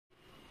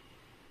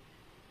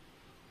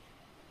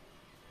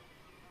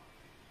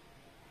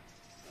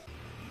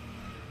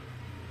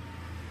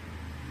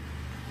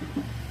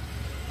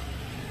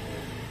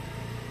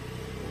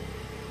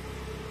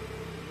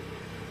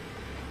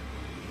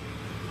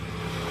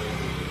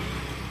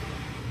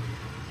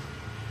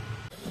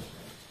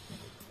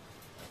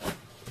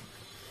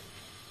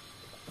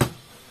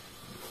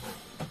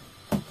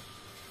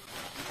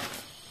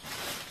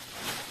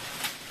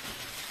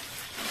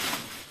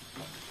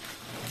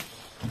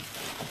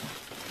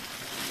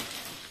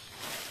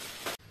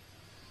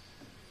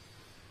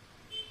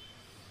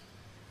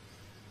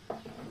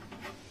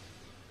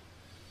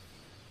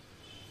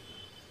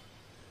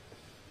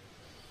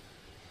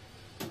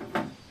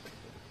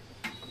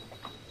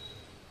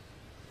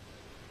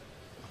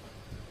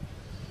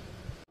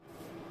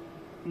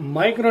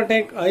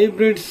Microtek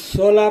hybrid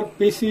solar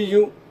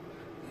PCU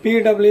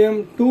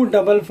PWM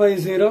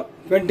 2550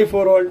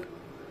 24 volt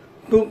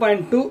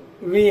 2.2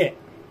 VA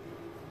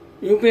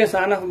UPS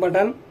on off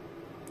button,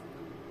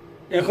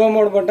 echo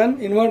mode button,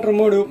 inverter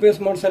mode UPS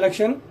mode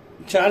selection,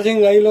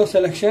 charging high low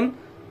selection,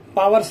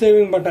 power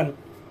saving button,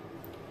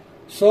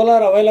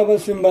 solar available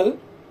symbol,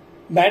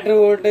 battery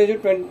voltage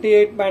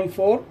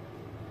 28.4,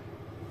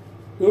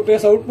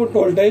 UPS output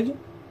voltage,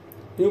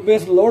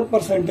 UPS load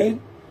percentage,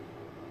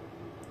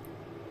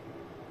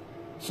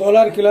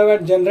 solar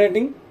kilowatt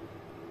generating,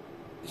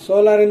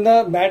 solar in the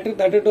battery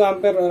 32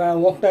 ampere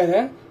ಹೋಗ್ತಾ ಇದೆ,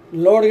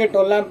 load ಗೆ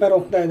 12 ampere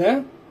ಹೋಗ್ತಾ ಇದೆ,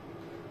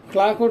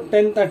 clock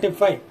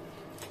 10:35.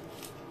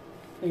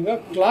 ಈಗ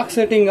clock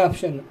setting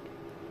option,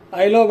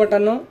 I low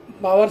button,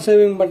 power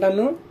saving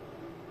button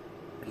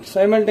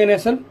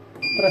simultaneous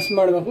press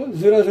ಮಾಡಬೇಕು,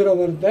 00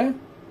 ಬರುತ್ತೆ.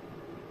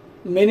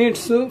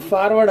 Minutes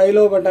forward I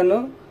low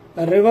button,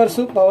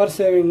 rivers power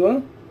saving.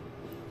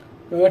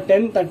 ಇವಾಗ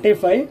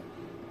 10:35.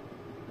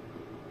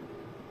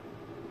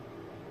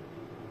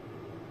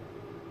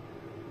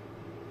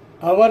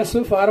 Hours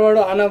forward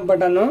on off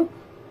button,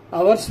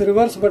 hours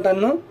reverse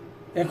button,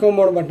 eco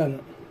mode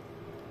button.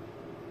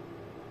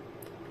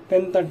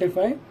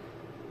 10:35.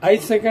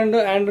 5 second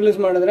hand release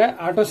ಮಾಡಿದ್ರೆ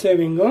auto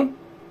saving.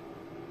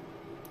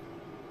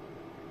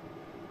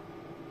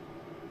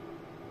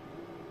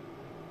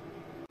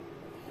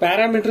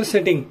 Parameter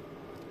setting,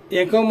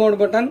 eco mode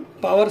button,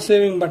 power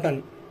saving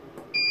button,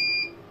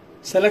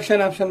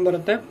 selection option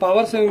ಬರುತ್ತೆ.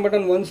 Power saving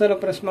button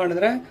ಒಂದ್ಸಲ press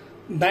ಮಾಡಿದ್ರೆ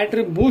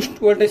battery ಬೂಸ್ಟ್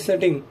voltage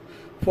setting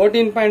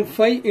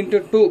 14.5 into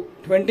 2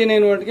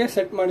 29 ವೋಲ್ಟ್ಗೆ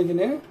set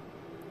ಮಾಡಿದ್ದೀನಿ.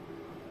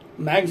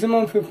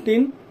 Maximum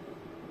 15,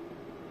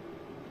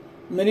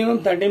 minimum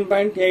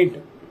 13.8.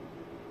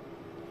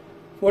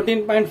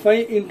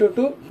 14.5 into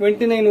 2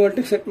 29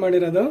 ವೋಲ್ಟ್ಗೆ set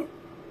ಮಾಡಿರೋದು.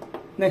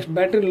 Next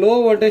battery low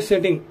voltage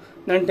setting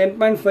ನಾನು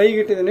 10.5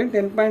 ಇಟ್ಟಿದ್ದೀನಿ.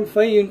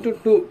 10.5 into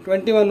 2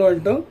 21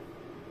 volt,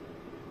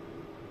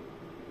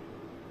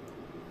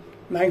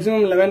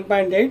 maximum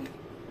 11.8,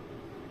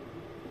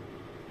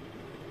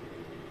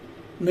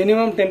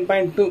 minimum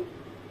 10.2.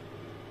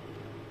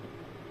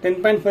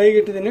 10.5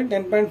 ಇಟ್ಟಿದ್ದೀನಿ.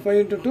 10.5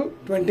 into 2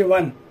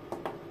 21.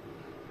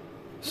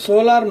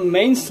 Solar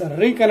mains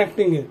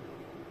reconnecting ಇದೆ.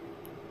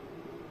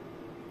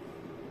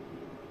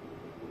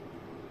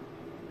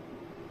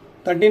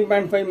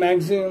 $13.5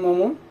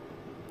 maximum,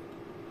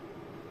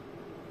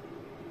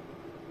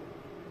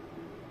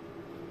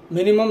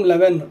 minimum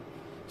 11.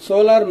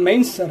 Solar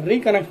mains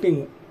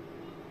reconnecting.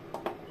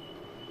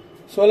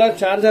 Solar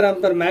charger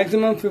ಆಂಪರ್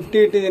maximum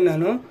 50 ಇಟ್ಟಿದ್ದೀನಿ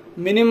ನಾನು,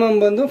 minimum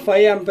ಬಂದು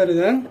 5 ಆಂಪರ್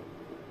ಇದೆ.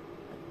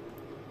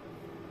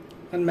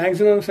 ನಾನು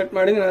ಮ್ಯಾಕ್ಸಿಮಮ್ ಸೆಟ್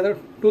ಮಾಡಿದ್ದೀನಿ. ಆದರೆ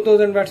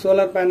 2000 ವ್ಯಾಟ್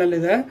ಸೋಲಾರ್ ಪ್ಯಾನಲ್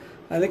ಇದೆ,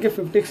 ಅದಕ್ಕೆ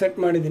 50ಗೆ ಸೆಟ್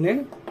ಮಾಡಿದ್ದೀನಿ.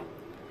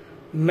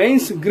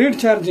 Mains grid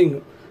charging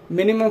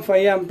minimum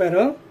 5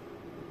 ಆಂಪೇರು,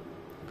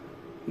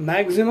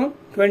 maximum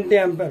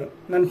 20 ಆಂಪೇರು.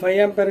 ನಾನು 5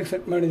 ಆಂಪೇರ್ಗೆ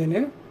ಸೆಟ್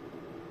ಮಾಡಿದ್ದೀನಿ.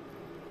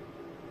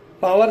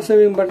 ಪವರ್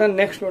ಸೇವಿಂಗ್ ಬಟನ್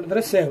ನೆಕ್ಸ್ಟ್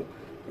ಹೊಡೆದ್ರೆ ಸೇವ್,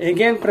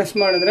 ಎಗೇನ್ ಪ್ರೆಸ್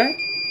ಮಾಡಿದ್ರೆ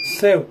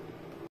save.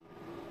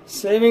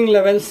 Saving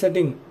level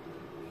setting,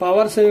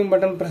 power saving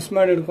button press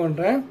ಮಾಡಿ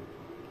ಹಿಡ್ಕೊಂಡ್ರೆ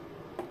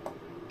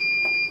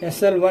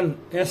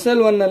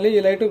SL1 ನಲ್ಲಿ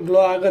ಈ ಲೈಟು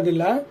ಗ್ಲೋ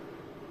ಆಗೋದಿಲ್ಲ.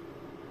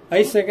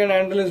 5 ಸೆಕೆಂಡ್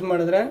ಹ್ಯಾಂಡ್ ರಿಲೀಸ್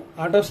ಮಾಡಿದ್ರೆ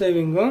ಆಟೋ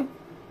ಸೇವಿಂಗು.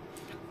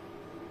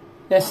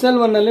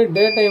 SL1 ನಲ್ಲಿ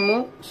ಡೇ ಟೈಮು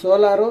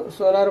ಸೋಲಾರು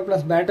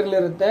ಪ್ಲಸ್ ಬ್ಯಾಟ್ರಿಲಿ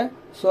ಇರುತ್ತೆ.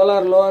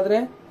 ಸೋಲಾರ್ ಲೋ ಆದರೆ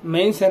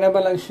ಮೈನ್ಸ್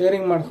ಎನೇಬಲ್ ಆಗಿ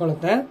ಶೇರಿಂಗ್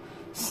ಮಾಡ್ಕೊಳ್ಳುತ್ತೆ.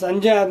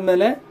 ಸಂಜೆ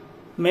ಆದಮೇಲೆ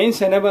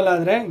ಮೈನ್ಸ್ ಎನೇಬಲ್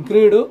ಆದರೆ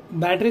ಗ್ರಿಡು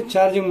ಬ್ಯಾಟ್ರಿ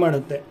ಚಾರ್ಜಿಂಗ್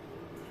ಮಾಡುತ್ತೆ.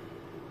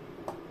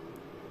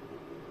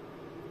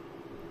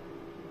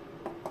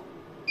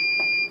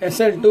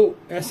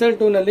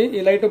 SL2 ನಲ್ಲಿ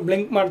ಈ ಲೈಟು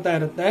ಬ್ಲಿಂಕ್ ಮಾಡ್ತಾ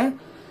ಇರುತ್ತೆ.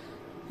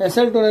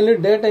 SL2 ನಲ್ಲಿ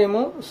ಡೇ ಟೈಮು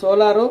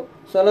ಸೋಲಾರು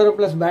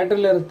ಪ್ಲಸ್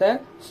ಬ್ಯಾಟ್ರಿಲಿ ಇರುತ್ತೆ.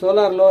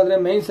 ಸೋಲಾರ್ ಲೋ ಆದರೆ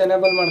ಮೈನ್ಸ್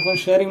ಎನೇಬಲ್ ಮಾಡ್ಕೊಂಡು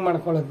ಶೇರಿಂಗ್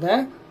ಮಾಡ್ಕೊಳ್ಳುತ್ತೆ.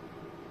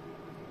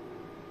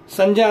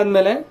 ಸಂಜೆ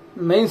ಆದಮೇಲೆ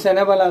ಮೈನ್ಸ್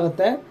ಎನೇಬಲ್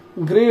ಆಗುತ್ತೆ.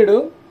 ಗ್ರಿಡು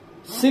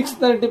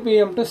 6:30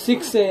 PM to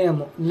 6 AM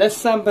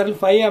ಲೆಸ್ ಆಂಪರ್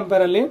 5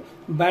 ಆಂಪರ್ ಅಲ್ಲಿ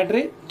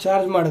ಬ್ಯಾಟ್ರಿ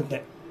ಚಾರ್ಜ್ ಮಾಡುತ್ತೆ.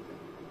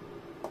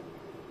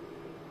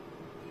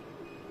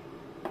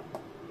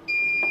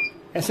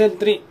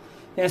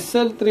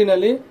 SL3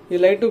 ನಲ್ಲಿ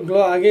ಈ ಲೈಟು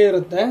ಗ್ಲೋ ಆಗೇ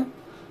ಇರುತ್ತೆ.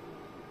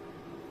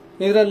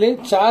 ಇದರಲ್ಲಿ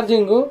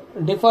ಚಾರ್ಜಿಂಗು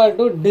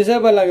ಡಿಫಾಲ್ಟು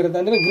ಡಿಸೇಬಲ್ ಆಗಿರುತ್ತೆ,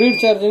 ಅಂದ್ರೆ ಗ್ರಿಡ್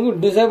ಚಾರ್ಜಿಂಗು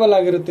ಡಿಸೇಬಲ್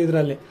ಆಗಿರುತ್ತೆ.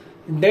 ಇದರಲ್ಲಿ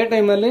ಡೇ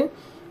ಟೈಮಲ್ಲಿ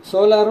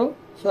ಸೋಲಾರು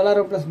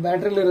ಪ್ಲಸ್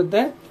ಬ್ಯಾಟ್ರಿಲಿ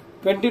ಇರುತ್ತೆ.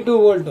 22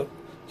 volt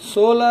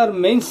solar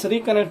mains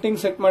reconnecting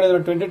set ಮಾಡಿದ್ರು.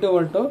 22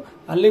 ವೋಲ್ಟು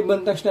ಅಲ್ಲಿಗೆ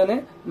ಬಂದ ತಕ್ಷಣ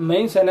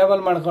ಮೈನ್ಸ್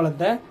ಎನೇಬಲ್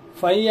ಮಾಡ್ಕೊಳ್ಳುತ್ತೆ.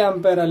 5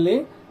 ಆಂಪೇರ್ ಅಲ್ಲಿ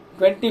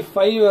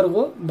 25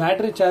 ವರೆಗೂ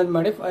ಬ್ಯಾಟ್ರಿ ಚಾರ್ಜ್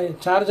ಮಾಡಿ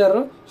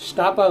ಚಾರ್ಜರು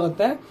ಸ್ಟಾಪ್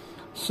ಆಗುತ್ತೆ.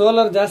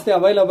 ಸೋಲಾರ್ ಜಾಸ್ತಿ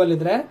ಅವೈಲಬಲ್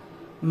ಇದ್ರೆ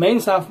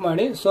ಮೈನ್ಸ್ ಆಫ್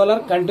ಮಾಡಿ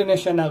ಸೋಲಾರ್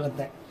ಕಂಟಿನ್ಯೂಷನ್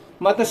ಆಗುತ್ತೆ.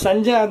 ಮತ್ತೆ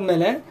ಸಂಜೆ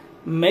ಆದ್ಮೇಲೆ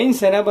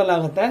ಮೈನ್ಸ್ ಎನೇಬಲ್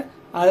ಆಗುತ್ತೆ,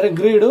 ಆದರೆ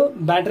ಗ್ರಿಡು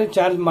ಬ್ಯಾಟ್ರಿ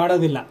ಚಾರ್ಜ್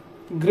ಮಾಡೋದಿಲ್ಲ,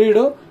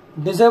 ಗ್ರಿಡು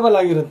ಡಿಸೇಬಲ್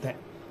ಆಗಿರುತ್ತೆ.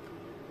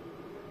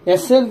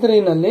 SL3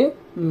 ನಲ್ಲಿ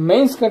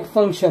mains cut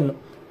function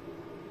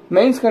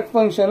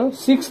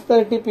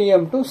 6:30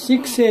 PM to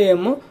 6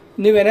 AM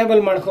ನೀವು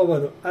ಎನೇಬಲ್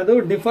ಮಾಡ್ಕೋಬಹುದು. ಅದು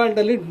ಡಿಫಾಲ್ಟ್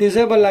ಅಲ್ಲಿ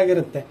ಡಿಸೇಬಲ್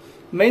ಆಗಿರುತ್ತೆ.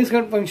 ಮೈನ್ಸ್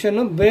ಕಟ್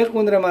ಫಂಕ್ಷನ್ ಬೇಕು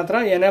ಅಂದ್ರೆ ಮಾತ್ರ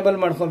ಎನೇಬಲ್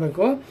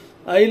ಮಾಡ್ಕೋಬೇಕು.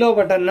 ಐ ಲೋ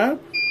ಬಟನ್ನ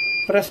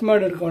ಪ್ರೆಸ್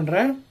ಮಾಡಿ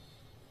ಇಟ್ಕೊಂಡ್ರೆ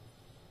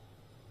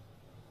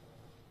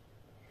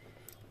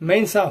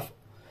ಮೈನ್ಸ್ ಆಫ್.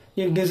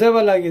 ಈಗ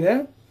ಡಿಸೇಬಲ್ ಆಗಿದೆ.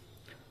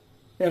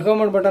 ಎಕೋ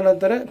ಮೋಡ್ ಬಟನ್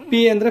ಅಂತಾರೆ. ಪಿ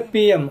ಅಂದರೆ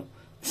PM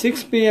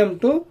 6 PM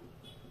ಟು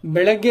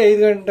ಬೆಳಗ್ಗೆ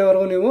 5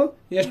 ಗಂಟೆವರೆಗೂ ನೀವು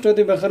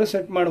ಎಷ್ಟೊತ್ತಿಗೆ ಬೇಕಾದ್ರೂ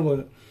ಸೆಟ್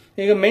ಮಾಡ್ಬೋದು.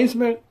 ಈಗ ಮೈನ್ಸ್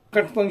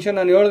ಕಟ್ ಫಂಕ್ಷನ್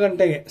ನಾನು 7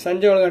 ಗಂಟೆಗೆ,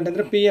 ಸಂಜೆ 7 ಗಂಟೆ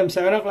ಅಂದರೆ PM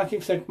 7 o'clock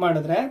ಸೆಟ್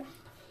ಮಾಡಿದ್ರೆ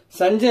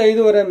ಸಂಜೆ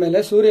 5:30 ಮೇಲೆ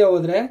ಸೂರ್ಯ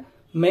ಹೋದ್ರೆ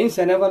ಮೈನ್ಸ್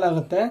ಎನೇಬಲ್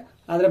ಆಗುತ್ತೆ.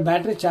 ಆದರೆ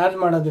ಬ್ಯಾಟ್ರಿ ಚಾರ್ಜ್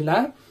ಮಾಡೋದಿಲ್ಲ,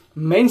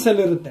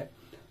 ಮೈನ್ಸಲ್ಲಿ ಇರುತ್ತೆ.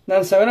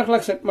 ನಾನು 7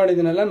 o'clock ಸೆಟ್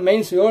ಮಾಡಿದ್ದೀನಲ್ಲ,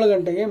 ಮೈನ್ಸ್ 7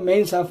 ಗಂಟೆಗೆ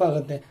ಮೈನ್ಸ್ ಆಫ್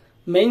ಆಗುತ್ತೆ.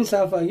 ಮೈನ್ಸ್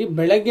ಆಫ್ ಆಗಿ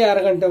ಬೆಳಗ್ಗೆ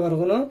 6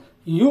 ಗಂಟೆವರೆಗೂ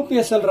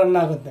UPS ಅಲ್ಲಿ ರನ್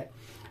ಆಗುತ್ತೆ.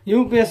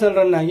 UPS ಅಲ್ಲಿ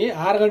ರನ್ ಆಗಿ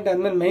 6 ಗಂಟೆ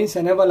ಆದಮೇಲೆ ಮೈನ್ಸ್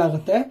ಎನೇಬಲ್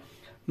ಆಗುತ್ತೆ,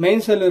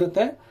 ಮೈನ್ಸಲ್ಲಿ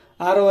ಇರುತ್ತೆ.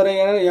 6:30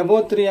 ಏನಾದ್ರು ಎಬೋ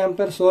 3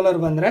 ಆಂಪಿಯರ್ ಸೋಲಾರ್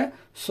ಬಂದರೆ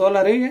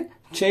ಸೋಲಾರಿಗೆ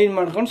ಚೇಂಜ್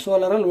ಮಾಡ್ಕೊಂಡು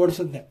ಸೋಲಾರಲ್ಲಿ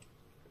ಓಡಿಸುತ್ತೆ.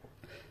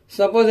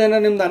 ಸಪೋಸ್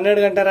ಏನಾರು ನಿಮ್ದು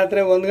 12 ಗಂಟೆ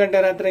ರಾತ್ರಿ 1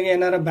 ಗಂಟೆ ರಾತ್ರಿಗೆ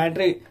ಏನಾರು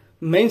battery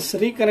mains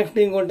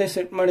reconnecting voltage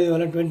set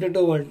ಮಾಡಿದೀವಲ್ಲ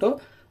 22 volt,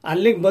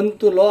 ಅಲ್ಲಿಗೆ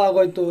ಬಂತು ಲೋ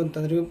ಆಗೋಯ್ತು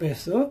ಅಂತಂದ್ರೆ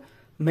UPS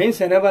ಮೈನ್ಸ್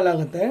ಎನೇಬಲ್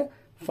ಆಗುತ್ತೆ.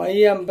 5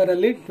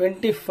 ಆಂಪಿಯರಲ್ಲಿ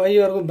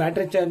 25ವರೆಗೂ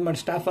ಬ್ಯಾಟ್ರಿ ಚಾರ್ಜ್ ಮಾಡಿ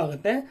ಸ್ಟಾಫ್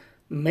ಆಗುತ್ತೆ,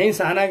 ಮೈನ್ಸ್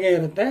ಆನ್ ಆಗೇ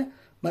ಇರುತ್ತೆ.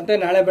 ಮತ್ತೆ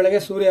ನಾಳೆ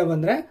ಬೆಳಗ್ಗೆ ಸೂರ್ಯ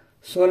ಬಂದರೆ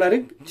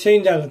ಸೋಲಾರಿಗೆ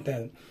ಚೇಂಜ್ ಆಗುತ್ತೆ.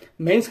 ಅದು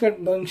ಮೈನ್ಸ್ ಕಟ್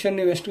ಫಂಕ್ಷನ್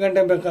ನೀವು ಎಷ್ಟು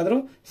ಗಂಟೆ ಬೇಕಾದರೂ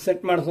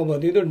ಸೆಟ್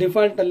ಮಾಡ್ಕೋಬೋದು. ಇದು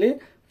ಡಿಫಾಲ್ಟಲ್ಲಿ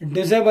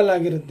ಡಿಸೇಬಲ್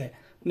ಆಗಿರುತ್ತೆ,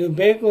 ನೀವು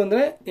ಬೇಕು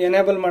ಅಂದರೆ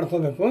ಎನೇಬಲ್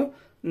ಮಾಡ್ಕೋಬೇಕು.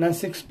 ನಾನು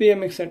 6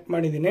 PM ಸೆಟ್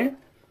ಮಾಡಿದ್ದೀನಿ.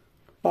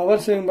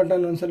 ಪವರ್ ಸೇವಿಂಗ್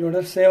ಬಟನ್ ಒಂದ್ಸಲ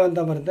ನೋಡಿದ್ರೆ ಸೇವ್ ಅಂತ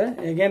ಬರುತ್ತೆ,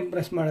 ಎಗೇನ್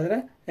ಪ್ರೆಸ್ ಮಾಡಿದ್ರೆ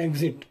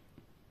ಎಕ್ಸಿಟ್.